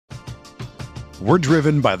We're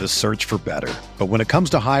driven by the search for better. But when it comes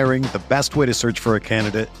to hiring, the best way to search for a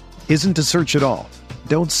candidate isn't to search at all.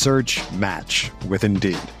 Don't search, match with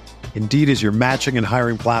Indeed. Indeed is your matching and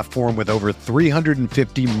hiring platform with over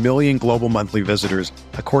 350 million global monthly visitors,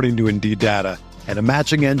 according to Indeed data, and a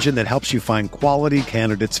matching engine that helps you find quality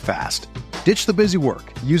candidates fast. Ditch the busy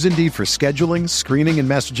work. Use Indeed for scheduling, screening, and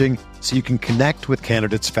messaging so you can connect with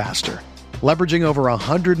candidates faster. Leveraging over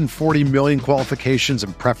 140 million qualifications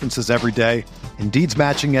and preferences every day, Indeed's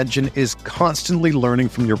matching engine is constantly learning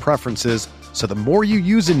from your preferences, so the more you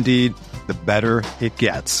use Indeed, the better it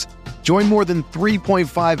gets. Join more than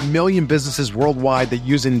 3.5 million businesses worldwide that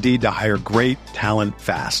use Indeed to hire great talent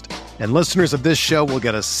fast. And listeners of this show will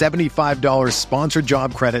get a $75 sponsored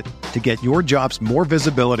job credit to get your jobs more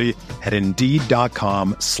visibility at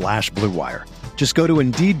Indeed.com/Blue Wire. Just go to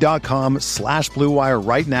Indeed.com/Blue Wire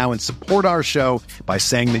right now and support our show by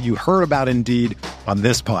saying that you heard about Indeed on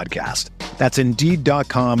this podcast. That's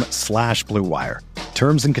Indeed.com/Blue Wire.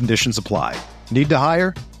 Terms and conditions apply. Need to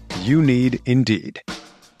hire? You need Indeed.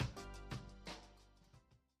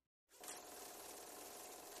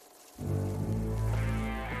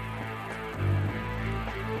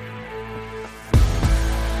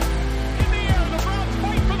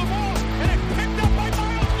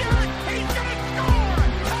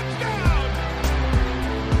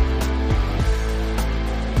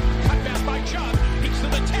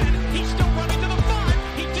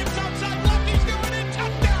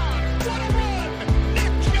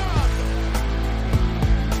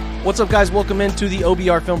 What's up, guys? Welcome into the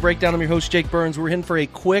OBR Film Breakdown. I'm your host, Jake Burns. We're in for a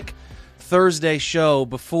quick Thursday show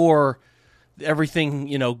before everything,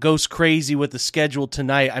 goes crazy with the schedule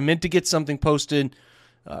tonight. I meant to get something posted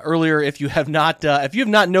earlier. If you have not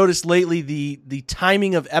noticed lately, the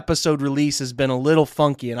timing of episode release has been a little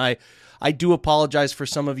funky, and I do apologize for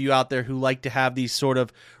some of you out there who like to have these sort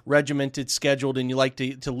of regimented, scheduled, and you like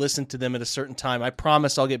to listen to them at a certain time. I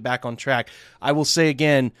promise I'll get back on track. I will say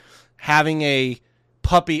again, having a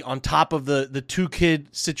puppy on top of the two-kid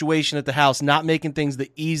situation at the house, not making things the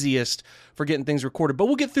easiest for getting things recorded. But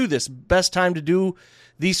we'll get through this. Best time to do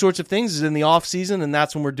these sorts of things is in the off-season, and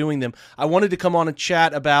that's when we're doing them. I wanted to come on and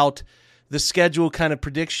chat about the schedule kind of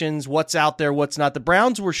predictions, what's out there, what's not. The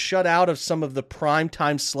Browns were shut out of some of the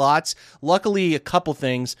primetime slots. Luckily, a couple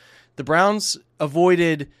things. The Browns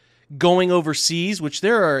avoided going overseas, which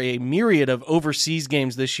there are a myriad of overseas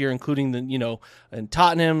games this year, including in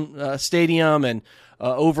Tottenham Stadium and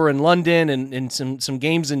over in London and some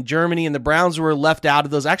games in Germany, and the Browns were left out of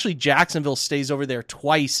those. Actually, Jacksonville stays over there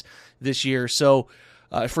twice this year, so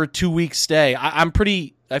for a 2-week stay. I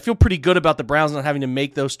feel pretty good about the Browns not having to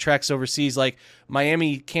make those treks overseas. Like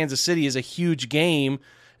Miami, Kansas City is a huge game,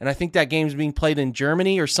 and I think that game's being played in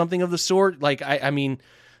Germany or something of the sort. Like I mean,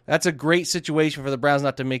 that's a great situation for the Browns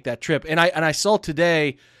not to make that trip. And I saw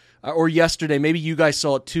today or yesterday, maybe you guys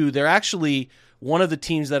saw it too, they're actually one of the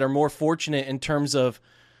teams that are more fortunate in terms of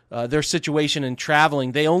their situation in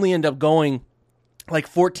traveling. They only end up going like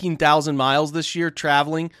 14,000 miles this year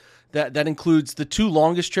traveling. That includes the two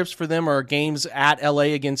longest trips for them are games at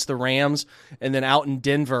LA against the Rams and then out in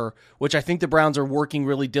Denver, which I think the Browns are working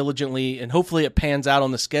really diligently, and hopefully it pans out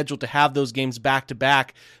on the schedule to have those games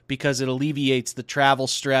back-to-back because it alleviates the travel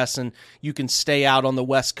stress and you can stay out on the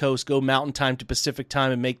West Coast, go Mountain Time to Pacific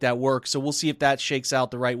Time and make that work. So we'll see if that shakes out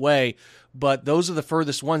the right way. But those are the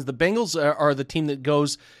furthest ones. The Bengals are the team that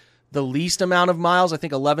goes the least amount of miles, I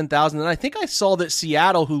think 11,000. And I think I saw that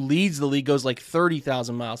Seattle, who leads the league, goes like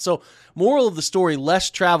 30,000 miles. So moral of the story, less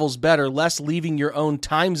travel's better, less leaving your own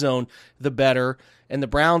time zone, the better. And the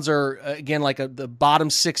Browns are, again, like the bottom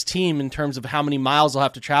 6 team in terms of how many miles they'll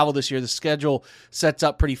have to travel this year. The schedule sets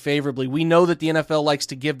up pretty favorably. We know that the NFL likes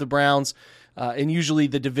to give the Browns, and usually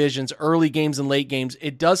the divisions, early games and late games.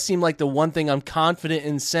 It does seem like the one thing I'm confident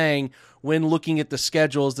in saying when looking at the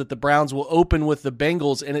schedule is that the Browns will open with the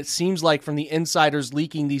Bengals, and it seems like from the insiders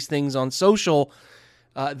leaking these things on social,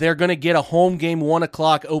 they're going to get a home game 1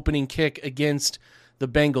 o'clock opening kick against the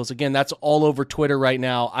Bengals. Again, that's all over Twitter right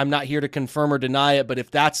now. I'm not here to confirm or deny it, but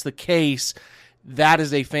if that's the case, that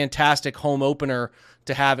is a fantastic home opener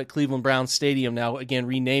to have at Cleveland Browns Stadium. Now, again,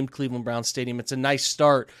 renamed Cleveland Browns Stadium. It's a nice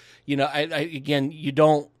start. Again, you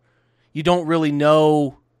don't really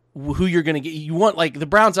know who you're going to get. You want, like, the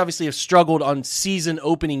Browns obviously have struggled on season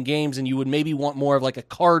opening games, and you would maybe want more of like a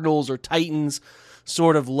Cardinals or Titans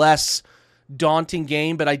sort of less daunting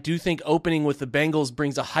game. But I do think opening with the Bengals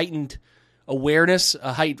brings a heightened awareness,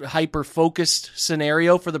 a hyper-focused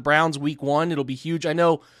scenario for the Browns week 1. It'll be huge. I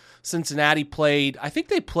know Cincinnati played, I think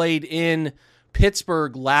they played in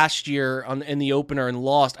Pittsburgh last year in the opener and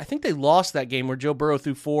lost. I think they lost that game where Joe Burrow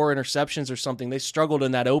threw 4 interceptions or something. They struggled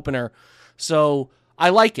in that opener. So I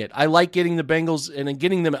like it. I like getting the Bengals and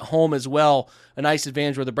getting them at home as well. A nice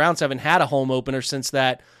advantage where the Browns haven't had a home opener since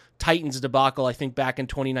that Titans debacle, I think, back in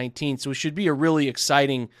 2019. So it should be a really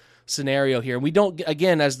exciting scenario here. We don't,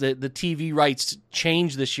 again, as the TV rights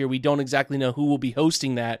change this year, we don't exactly know who will be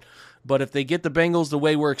hosting that. But if they get the Bengals the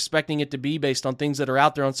way we're expecting it to be based on things that are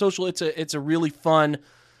out there on social, it's a really fun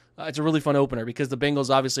opener because the Bengals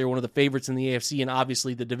obviously are one of the favorites in the AFC and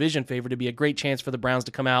obviously the division favorite. To be a great chance for the Browns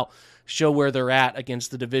to come out, show where they're at against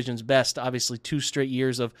the division's best. Obviously 2 straight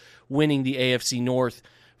years of winning the AFC North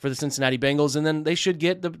for the Cincinnati Bengals, and then they should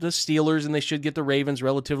get the Steelers and they should get the Ravens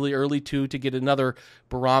relatively early too to get another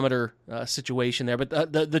barometer situation there. But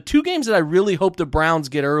the 2 games that I really hope the Browns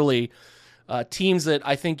get early, teams that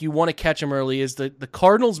I think you want to catch them early, is the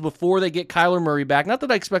Cardinals before they get Kyler Murray back. Not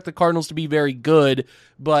that I expect the Cardinals to be very good,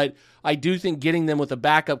 but I do think getting them with a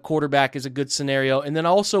backup quarterback is a good scenario. And then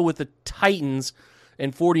also with the Titans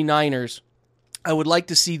and 49ers, I would like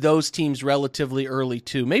to see those teams relatively early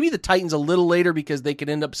too. Maybe the Titans a little later because they could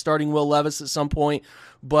end up starting Will Levis at some point,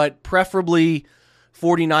 but preferably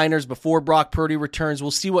 49ers before Brock Purdy returns. We'll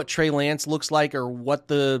see what Trey Lance looks like or what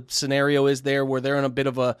the scenario is there where they're in a bit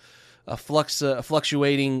of a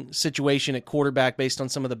fluctuating situation at quarterback based on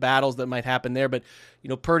some of the battles that might happen there. But,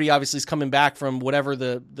 Purdy obviously is coming back from whatever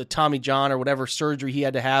the Tommy John or whatever surgery he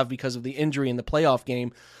had to have because of the injury in the playoff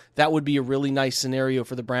game. That would be a really nice scenario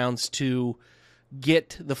for the Browns to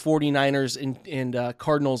get the 49ers and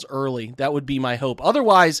Cardinals early. That would be my hope.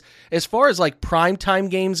 Otherwise, as far as like primetime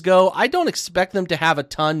games go, I don't expect them to have a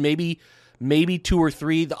ton, maybe 2 or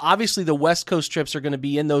 3. Obviously, the West Coast trips are going to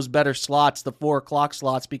be in those better slots, the 4 o'clock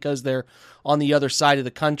slots, because they're on the other side of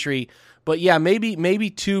the country. But yeah, maybe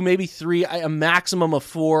 2, maybe 3, a maximum of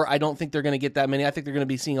 4. I don't think they're going to get that many. I think they're going to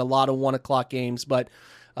be seeing a lot of 1 o'clock games. But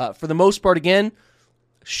for the most part, again,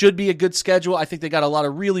 should be a good schedule. I think they got a lot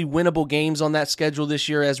of really winnable games on that schedule this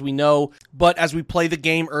year, as we know. But as we play the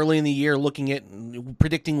game early in the year, looking at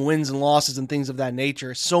predicting wins and losses and things of that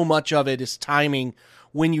nature, so much of it is timing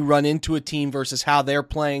when you run into a team versus how they're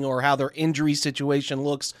playing or how their injury situation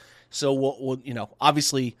looks. So we'll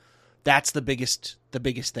obviously that's the biggest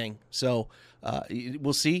thing. So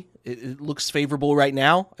we'll see. It looks favorable right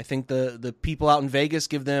now. I think the people out in Vegas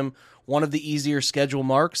give them one of the easier schedule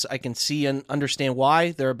marks. I can see and understand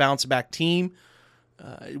why. They're a bounce-back team.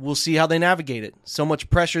 We'll see how they navigate it. So much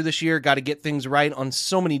pressure this year. Got to get things right on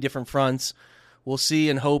so many different fronts. We'll see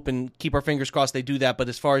and hope and keep our fingers crossed they do that. But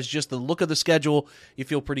as far as just the look of the schedule, you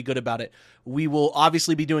feel pretty good about it. We will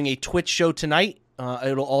obviously be doing a Twitch show tonight.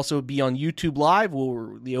 It'll also be on YouTube Live.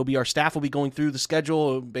 The OBR staff will be going through the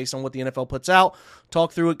schedule based on what the NFL puts out,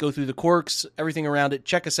 talk through it, go through the quirks, everything around it.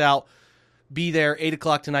 Check us out. Be there, 8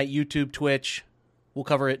 o'clock tonight, YouTube, Twitch. We'll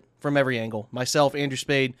cover it from every angle. Myself, Andrew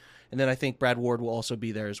Spade, and then I think Brad Ward will also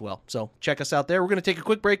be there as well. So check us out there. We're going to take a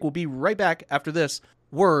quick break. We'll be right back after this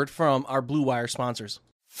word from our Blue Wire sponsors.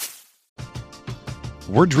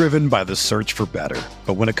 We're driven by the search for better.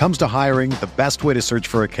 But when it comes to hiring, the best way to search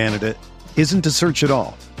for a candidate isn't to search at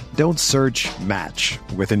all. Don't search, match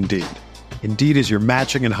with Indeed. Indeed is your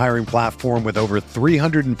matching and hiring platform with over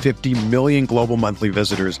 350 million global monthly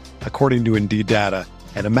visitors, according to Indeed data,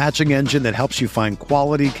 and a matching engine that helps you find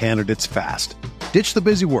quality candidates fast. Ditch the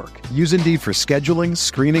busy work. Use Indeed for scheduling,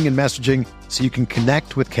 screening, and messaging so you can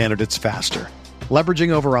connect with candidates faster. Leveraging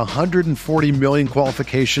over 140 million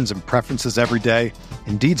qualifications and preferences every day,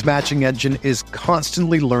 Indeed's matching engine is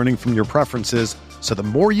constantly learning from your preferences, so the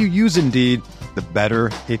more you use Indeed, the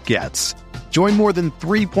better it gets. Join more than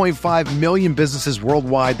 3.5 million businesses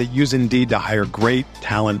worldwide that use Indeed to hire great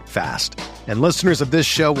talent fast. And listeners of this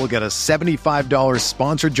show will get a $75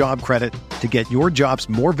 sponsored job credit to get your jobs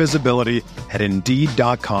more visibility at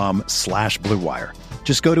Indeed.com/Blue Wire.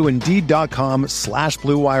 Just go to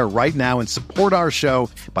Indeed.com/Blue Wire right now and support our show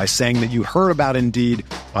by saying that you heard about Indeed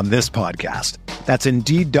on this podcast. That's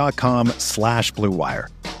Indeed.com/Blue Wire.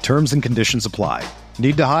 Terms and conditions apply.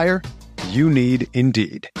 Need to hire? You need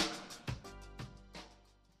Indeed.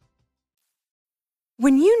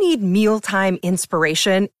 When you need mealtime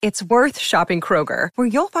inspiration, it's worth shopping Kroger, where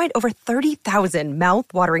you'll find over 30,000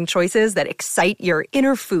 mouth-watering choices that excite your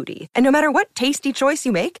inner foodie. And no matter what tasty choice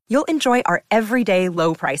you make, you'll enjoy our everyday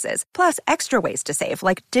low prices, plus extra ways to save,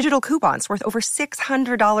 like digital coupons worth over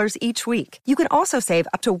 $600 each week. You can also save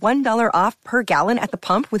up to $1 off per gallon at the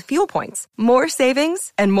pump with fuel points. More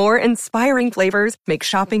savings and more inspiring flavors make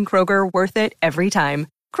shopping Kroger worth it every time.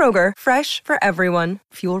 Kroger, fresh for everyone.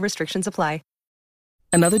 Fuel restrictions apply.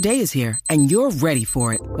 Another day is here, and you're ready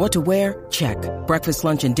for it. What to wear? Check. Breakfast,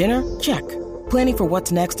 lunch, and dinner? Check. Planning for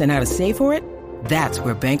what's next and how to save for it? That's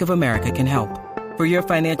where Bank of America can help. For your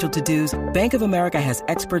financial to-dos, Bank of America has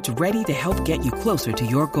experts ready to help get you closer to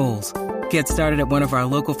your goals. Get started at one of our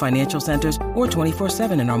local financial centers or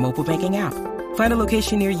 24/7 in our mobile banking app. Find a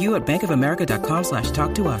location near you at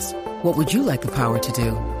bankofamerica.com/talktous. What would you like the power to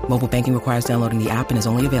do? Mobile banking requires downloading the app and is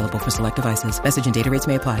only available for select devices. Message and data rates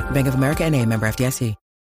may apply. Bank of America N.A., member FDIC.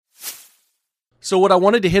 So what I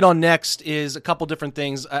wanted to hit on next is a couple different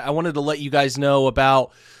things. I wanted to let you guys know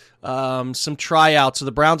about some tryouts. So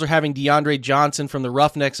the Browns are having DeAndre Johnson from the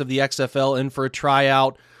Roughnecks of the XFL in for a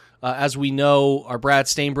tryout. As we know, our Brad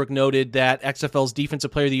Stainbrook noted that XFL's Defensive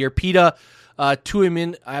Player of the Year, PETA,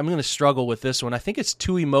 Tuimin, I'm going to struggle with this one. I think it's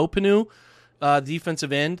Tui Mopenu,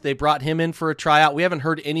 defensive end. They brought him in for a tryout. We haven't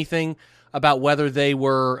heard anything about whether they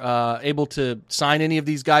were able to sign any of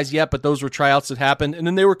these guys yet, but those were tryouts that happened. And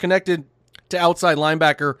then they were connected to outside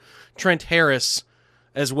linebacker Trent Harris,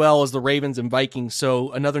 as well as the Ravens and Vikings.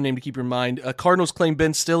 So another name to keep in mind. Cardinals claim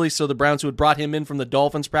Ben Stilley, so the Browns, who had brought him in from the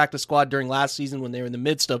Dolphins practice squad during last season when they were in the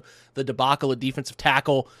midst of the debacle at defensive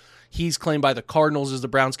tackle, he's claimed by the Cardinals as the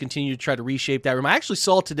Browns continue to try to reshape that room. I actually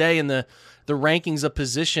saw today in the rankings of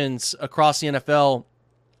positions across the NFL,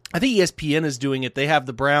 I think ESPN is doing it. They have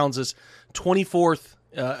the Browns as 24th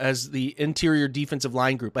as the interior defensive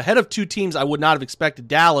line group, ahead of two teams I would not have expected.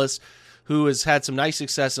 Dallas, who has had some nice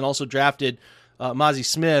success and also drafted Mozzie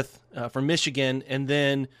Smith from Michigan, and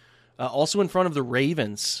then also in front of the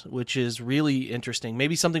Ravens, which is really interesting.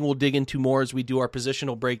 Maybe something we'll dig into more as we do our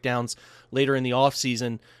positional breakdowns later in the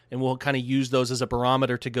offseason, and we'll kind of use those as a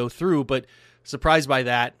barometer to go through. But surprised by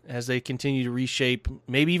that as they continue to reshape,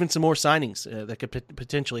 maybe even some more signings that could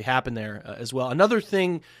potentially happen there as well. Another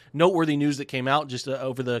thing, noteworthy news that came out just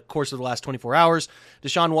over the course of the last 24 hours,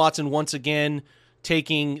 Deshaun Watson once again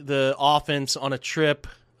taking the offense on a trip,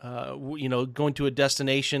 going to a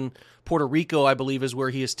destination. Puerto Rico, I believe, is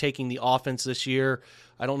where he is taking the offense this year.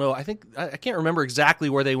 I don't know. I can't remember exactly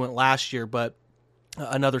where they went last year, but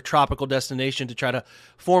another tropical destination to try to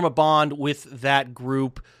form a bond with that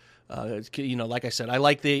group. Like I said, I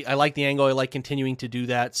like the angle. I like continuing to do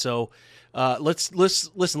that. So let's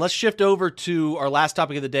shift over to our last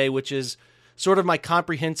topic of the day, which is sort of my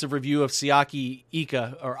comprehensive review of Siaki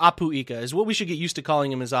Ika, or Apu Ika, is what we should get used to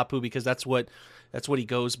calling him as Apu, because that's what he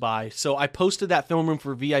goes by. So I posted that film room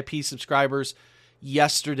for VIP subscribers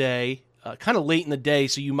yesterday, kind of late in the day,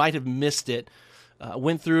 so you might have missed it.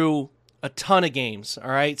 Went through a ton of games,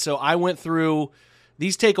 all right? So I went through,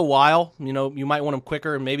 these take a while, you might want them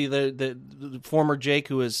quicker, and maybe the former Jake,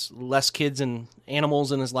 who has less kids and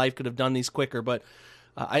animals in his life, could have done these quicker, but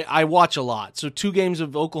I watch a lot. So 2 games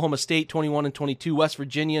of Oklahoma State, 21 and 22, West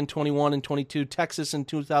Virginia in 21 and 22, Texas in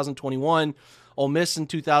 2021, Ole Miss in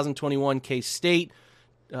 2021, K-State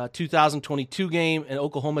 2022 game, and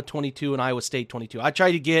Oklahoma 22 and Iowa State 22. I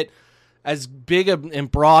try to get as big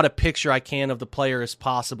and broad a picture I can of the player as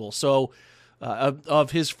possible. So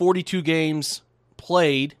of his 42 games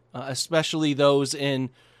played, especially those in,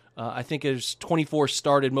 I think there's 24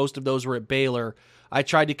 started, most of those were at Baylor, I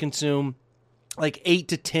tried to consume like 8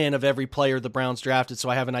 to 10 of every player the Browns drafted, so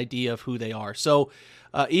I have an idea of who they are. So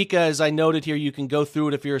Ika, as I noted here, you can go through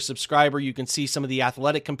it if you're a subscriber. You can see some of the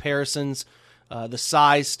athletic comparisons, the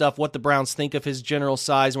size stuff, what the Browns think of his general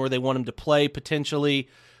size and where they want him to play potentially,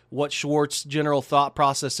 what Schwartz's general thought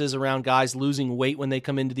process is around guys losing weight when they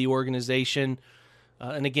come into the organization.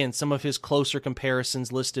 And again, some of his closer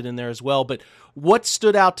comparisons listed in there as well. But what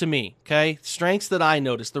stood out to me, okay, strengths that I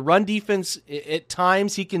noticed, the run defense, at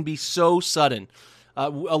times he can be so sudden,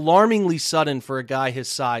 alarmingly sudden for a guy his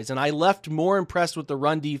size. And I left more impressed with the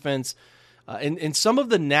run defense and some of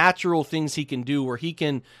the natural things he can do, where he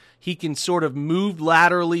can sort of move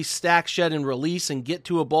laterally, stack, shed, and release and get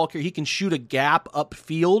to a ball carrier. He can shoot a gap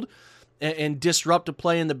upfield and disrupt a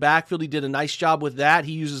play in the backfield. He did a nice job with that.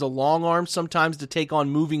 He uses a long arm sometimes to take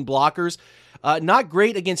on moving blockers. Not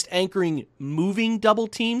great against anchoring moving double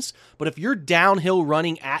teams, but if you're downhill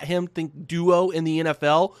running at him, think duo in the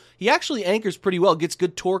NFL, he actually anchors pretty well, gets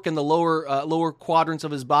good torque in the lower quadrants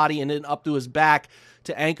of his body and then up to his back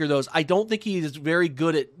to anchor those. I don't think he is very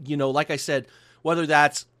good at, like I said, whether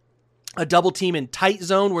that's a double team in tight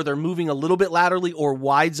zone where they're moving a little bit laterally or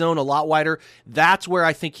wide zone a lot wider. That's where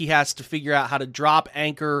I think he has to figure out how to drop,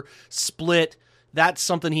 anchor, split. That's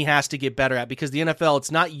something he has to get better at, because the NFL,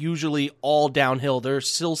 it's not usually all downhill.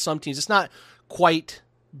 There's still some teams. It's not quite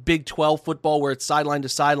Big 12 football where it's sideline to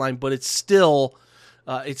sideline, but it's still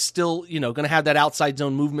going to have that outside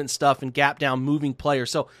zone movement stuff and gap down moving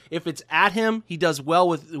players. So if it's at him, he does well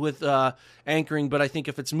with anchoring, but I think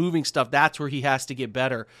if it's moving stuff, that's where he has to get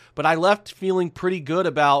better. But I left feeling pretty good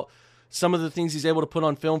about some of the things he's able to put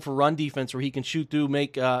on film for run defense where he can shoot through,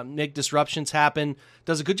 make disruptions happen.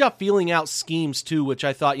 Does a good job feeling out schemes too, which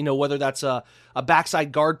I thought, whether that's a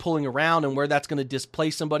backside guard pulling around and where that's going to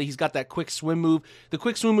displace somebody. He's got that quick swim move. The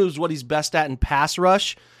quick swim move is what he's best at in pass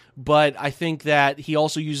rush, but I think that he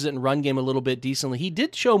also uses it in run game a little bit decently. He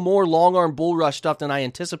did show more long arm bull rush stuff than I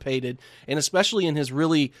anticipated, and especially in his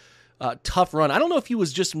really tough run. I don't know if he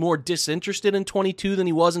was just more disinterested in 22 than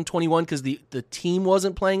he was in 21 because the team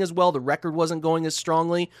wasn't playing as well, the record wasn't going as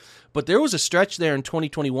strongly, but there was a stretch there in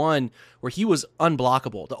 2021 where he was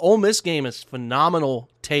unblockable. The Ole Miss game is phenomenal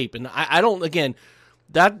tape, and I don't, again,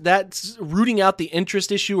 that's rooting out the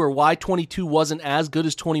interest issue or why 22 wasn't as good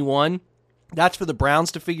as 21. That's for the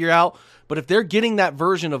Browns to figure out, but if they're getting that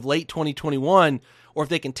version of late 2021, or if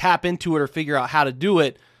they can tap into it or figure out how to do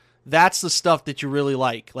it, that's the stuff that you really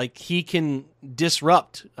like. Like, he can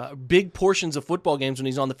disrupt big portions of football games when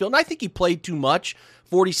he's on the field. And I think he played too much.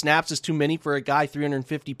 40 snaps is too many for a guy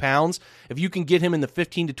 350 pounds. If you can get him in the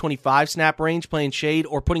 15 to 25 snap range playing shade,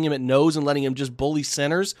 or putting him at nose and letting him just bully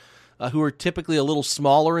centers who are typically a little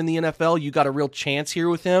smaller in the NFL, you got a real chance here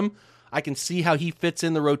with him. I can see how he fits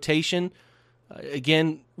in the rotation.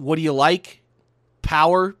 Again, what do you like?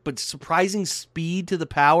 Power, but surprising speed to the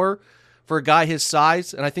power for a guy his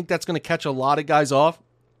size, and I think that's going to catch a lot of guys off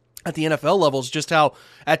at the NFL levels, just how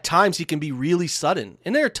at times he can be really sudden.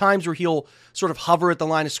 And there are times where he'll sort of hover at the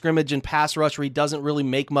line of scrimmage and pass rush where he doesn't really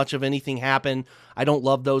make much of anything happen. I don't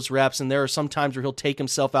love those reps, and there are some times where he'll take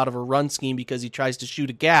himself out of a run scheme because he tries to shoot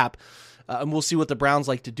a gap. And we'll see what the Browns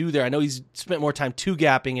like to do there. I know he's spent more time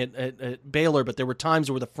two-gapping at Baylor, but there were times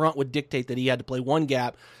where the front would dictate that he had to play one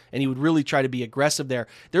gap, and he would really try to be aggressive there.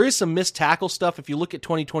 There is some missed tackle stuff. If you look at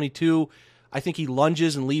 2022, I think he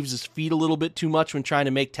lunges and leaves his feet a little bit too much when trying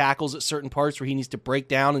to make tackles at certain parts where he needs to break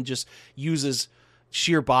down and just use his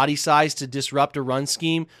sheer body size to disrupt a run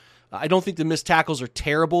scheme. I don't think the missed tackles are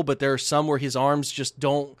terrible, but there are some where his arms just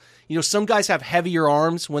don't. Some guys have heavier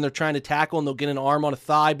arms when they're trying to tackle, and they'll get an arm on a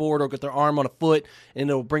thigh board or get their arm on a foot, and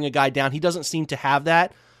it'll bring a guy down. He doesn't seem to have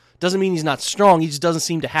that. Doesn't mean he's not strong. He just doesn't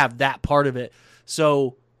seem to have that part of it.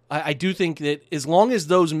 So I do think that as long as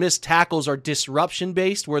those missed tackles are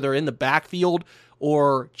disruption-based, where they're in the backfield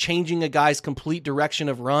or changing a guy's complete direction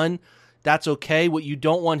of run, that's okay. What you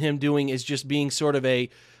don't want him doing is just being sort of a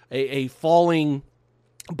falling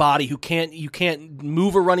body who you can't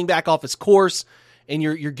move a running back off his course, and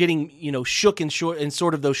you're getting shook in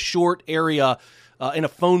sort of those short area in a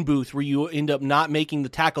phone booth where you end up not making the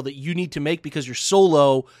tackle that you need to make because you're so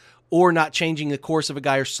low, or not changing the course of a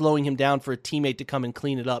guy or slowing him down for a teammate to come and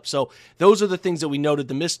clean it up. So those are the things that we noted: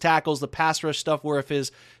 the missed tackles, the pass rush stuff, where if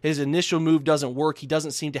his initial move doesn't work, he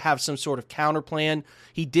doesn't seem to have some sort of counter plan.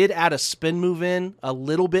 He did add a spin move in a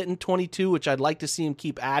little bit in 22, which I'd like to see him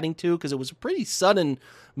keep adding to, because it was a pretty sudden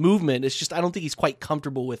movement. It's just I don't think he's quite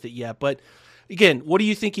comfortable with it yet. But again, what do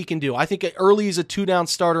you think he can do? I think early he's a 2-down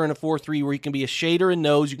starter in a 4-3 where he can be a shader and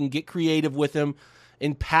nose. You can get creative with him.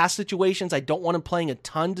 In pass situations, I don't want him playing a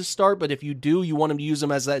ton to start, but if you do, you want him to use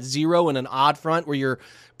him as that zero in an odd front where you're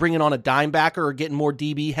bringing on a dime backer or getting more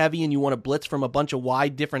DB heavy and you want to blitz from a bunch of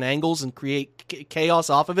wide different angles and create chaos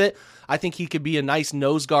off of it. I think he could be a nice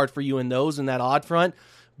nose guard for you in that odd front.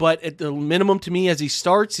 But at the minimum, to me, as he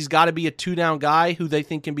starts, he's got to be a 2-down guy who they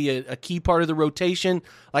think can be a key part of the rotation.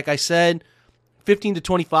 Like I said, 15 to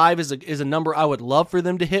 25 is a number I would love for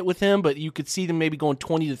them to hit with him, but you could see them maybe going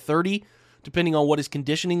 20 to 30. Depending on what his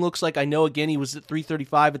conditioning looks like. I know, again, he was at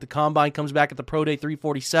 335 at the Combine, comes back at the Pro Day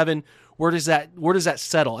 347. Where does that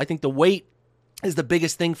settle? I think the weight is the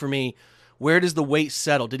biggest thing for me. Where does the weight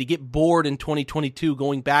settle? Did he get bored in 2022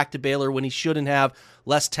 going back to Baylor when he shouldn't have?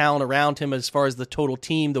 Less talent around him as far as the total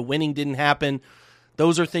team. The winning didn't happen.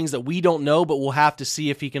 Those are things that we don't know, but we'll have to see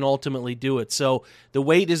if he can ultimately do it. So the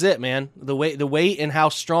weight is it, man. The weight and how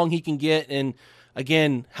strong he can get, and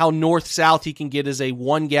again, how north-south he can get as a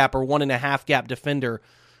 1-gap or 1.5-gap defender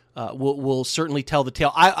will certainly tell the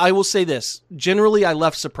tale. I will say this. Generally, I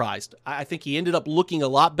left surprised. I think he ended up looking a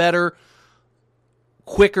lot better,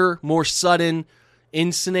 quicker, more sudden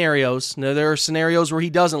in scenarios. Now, there are scenarios where he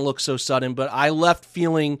doesn't look so sudden, but I left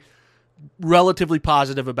feeling relatively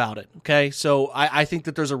positive about it. Okay, so I think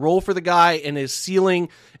that there's a role for the guy, and his ceiling,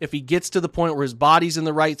 if he gets to the point where his body's in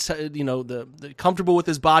the right, the comfortable with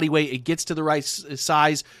his body weight, it gets to the right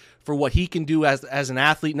size for what he can do as an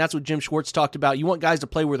athlete, and that's what Jim Schwartz talked about. You want guys to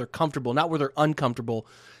play where they're comfortable, not where they're uncomfortable.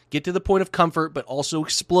 Get to the point of comfort, but also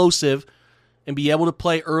explosive, and be able to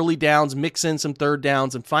play early downs, mix in some third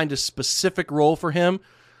downs, and find a specific role for him.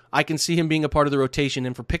 I can see him being a part of the rotation.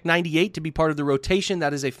 And for pick 98 to be part of the rotation,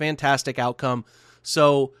 that is a fantastic outcome.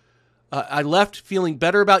 So I left feeling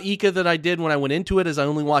better about Ika than I did when I went into it, as I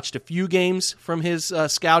only watched a few games from his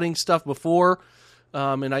scouting stuff before.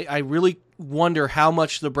 And I really wonder how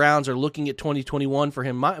much the Browns are looking at 2021 for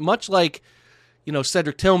him, much like,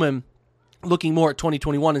 Cedric Tillman looking more at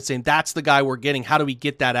 2021 and saying, that's the guy we're getting. How do we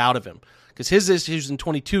get that out of him? Because his issues in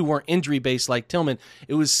 22 weren't injury-based like Tillman.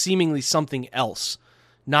 It was seemingly something else,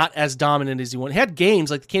 not as dominant as he wanted. He had games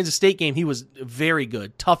like the Kansas State game. He was very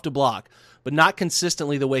good, tough to block, but not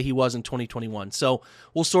consistently the way he was in 2021. So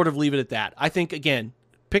we'll sort of leave it at that. I think, again,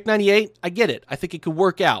 pick 98, I get it. I think it could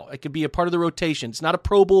work out. It could be a part of the rotation. It's not a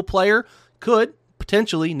Pro Bowl player. Could,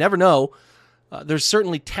 potentially, never know. There's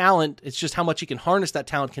certainly talent. It's just how much he can harness that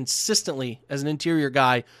talent consistently as an interior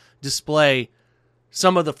guy, display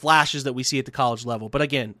some of the flashes that we see at the college level. But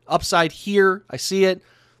again, upside here, I see it.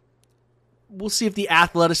 We'll see if the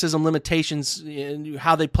athleticism limitations and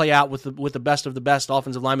how they play out with the best of the best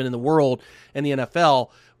offensive linemen in the world and the NFL.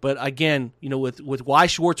 But again, with why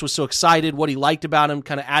Schwartz was so excited, what he liked about him,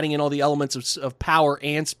 kind of adding in all the elements of power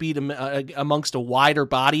and speed amongst a wider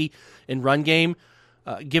body and run game,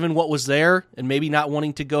 given what was there, and maybe not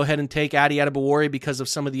wanting to go ahead and take Adi Adebawore because of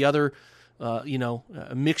some of the other,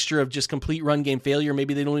 a mixture of just complete run game failure.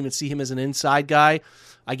 Maybe they don't even see him as an inside guy.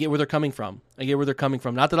 I get where they're coming from.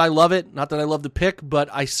 Not that I love it, not that I love the pick, but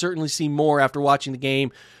I certainly see more after watching the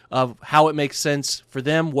game of how it makes sense for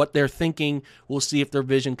them, what they're thinking. We'll see if their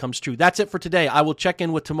vision comes true. That's it for today. I will check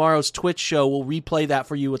in with tomorrow's Twitch show. We'll replay that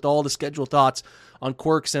for you with all the schedule thoughts on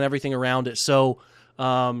quirks and everything around it. So,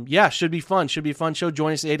 should be fun. Should be a fun show.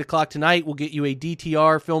 Join us at 8 o'clock tonight. We'll get you a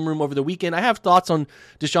DTR film room over the weekend. I have thoughts on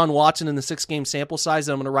Deshaun Watson and the 6-game sample size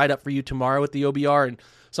that I'm going to write up for you tomorrow at the OBR and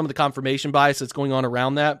some of the confirmation bias that's going on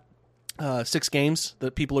around that. 6 games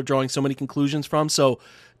that people are drawing so many conclusions from. So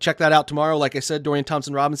check that out tomorrow. Like I said, Dorian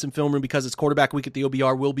Thompson-Robinson film room, because it's quarterback week at the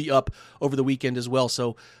OBR, will be up over the weekend as well.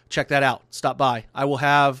 So check that out. Stop by. I will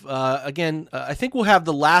have, I think we'll have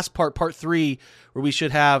the last part 3, where we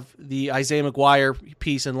should have the Isaiah McGuire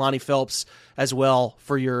piece and Lonnie Phelps as well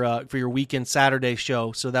for your weekend Saturday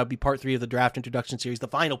show. So that would be part 3 of the draft introduction series, the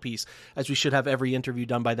final piece, as we should have every interview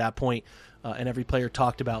done by that point and every player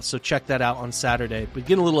talked about. So check that out on Saturday. But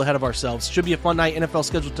getting a little ahead of ourselves. Should be a fun night. NFL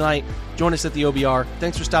schedule tonight. Join us at the OBR.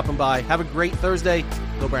 Thanks for stopping by. Have a great Thursday.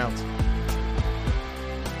 Go Browns.